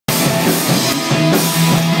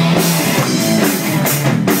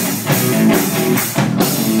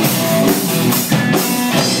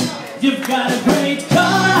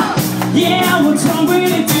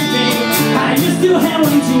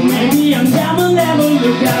never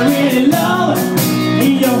look, I really love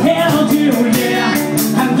in your hair too, yeah.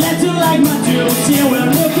 I'm glad to like my jewels, yeah, we're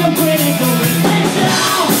looking pretty good. Thanks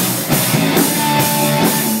now.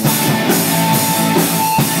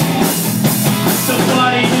 So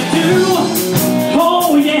what do you do?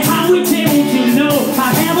 Oh yeah, how we table to know I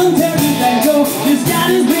haven't turned it back, go. This guy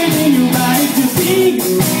is bringing you right to big.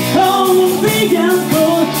 Oh, big and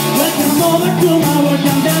full. Welcome over to my work,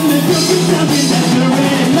 I'm done to do something that you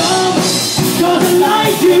really love. Cause I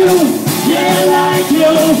like you, yeah, I like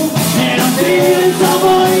you. And I'm feeling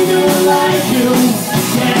somebody who like you.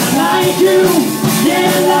 Yeah, I like you, yeah,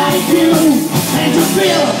 I like you. And you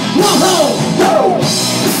feel, whoa, whoa.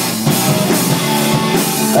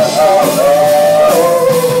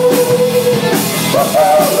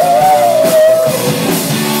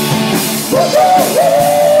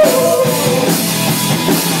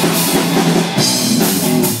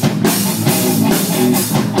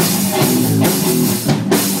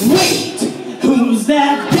 Wait, who's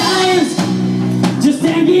that guy? Just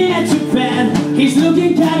hanging at your bed. He's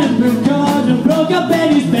looking kind of broke, and broke up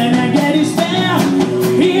at his bed and get his fare.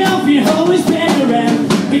 He always been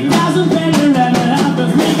around. He doesn't bend around, but I'm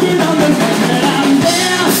just making on the bed that I'm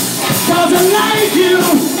there. Cause I like you,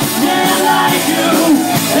 yeah, I like you.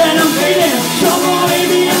 And I'm feeling so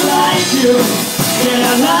baby, I like you. Yeah,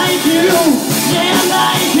 I like you, yeah, I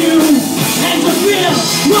like you. And you feel,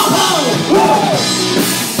 whoa, whoa.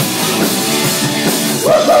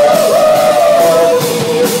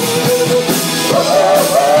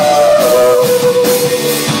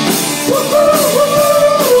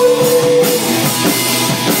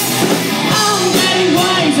 I'm getting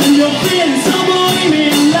wise and you're feeling so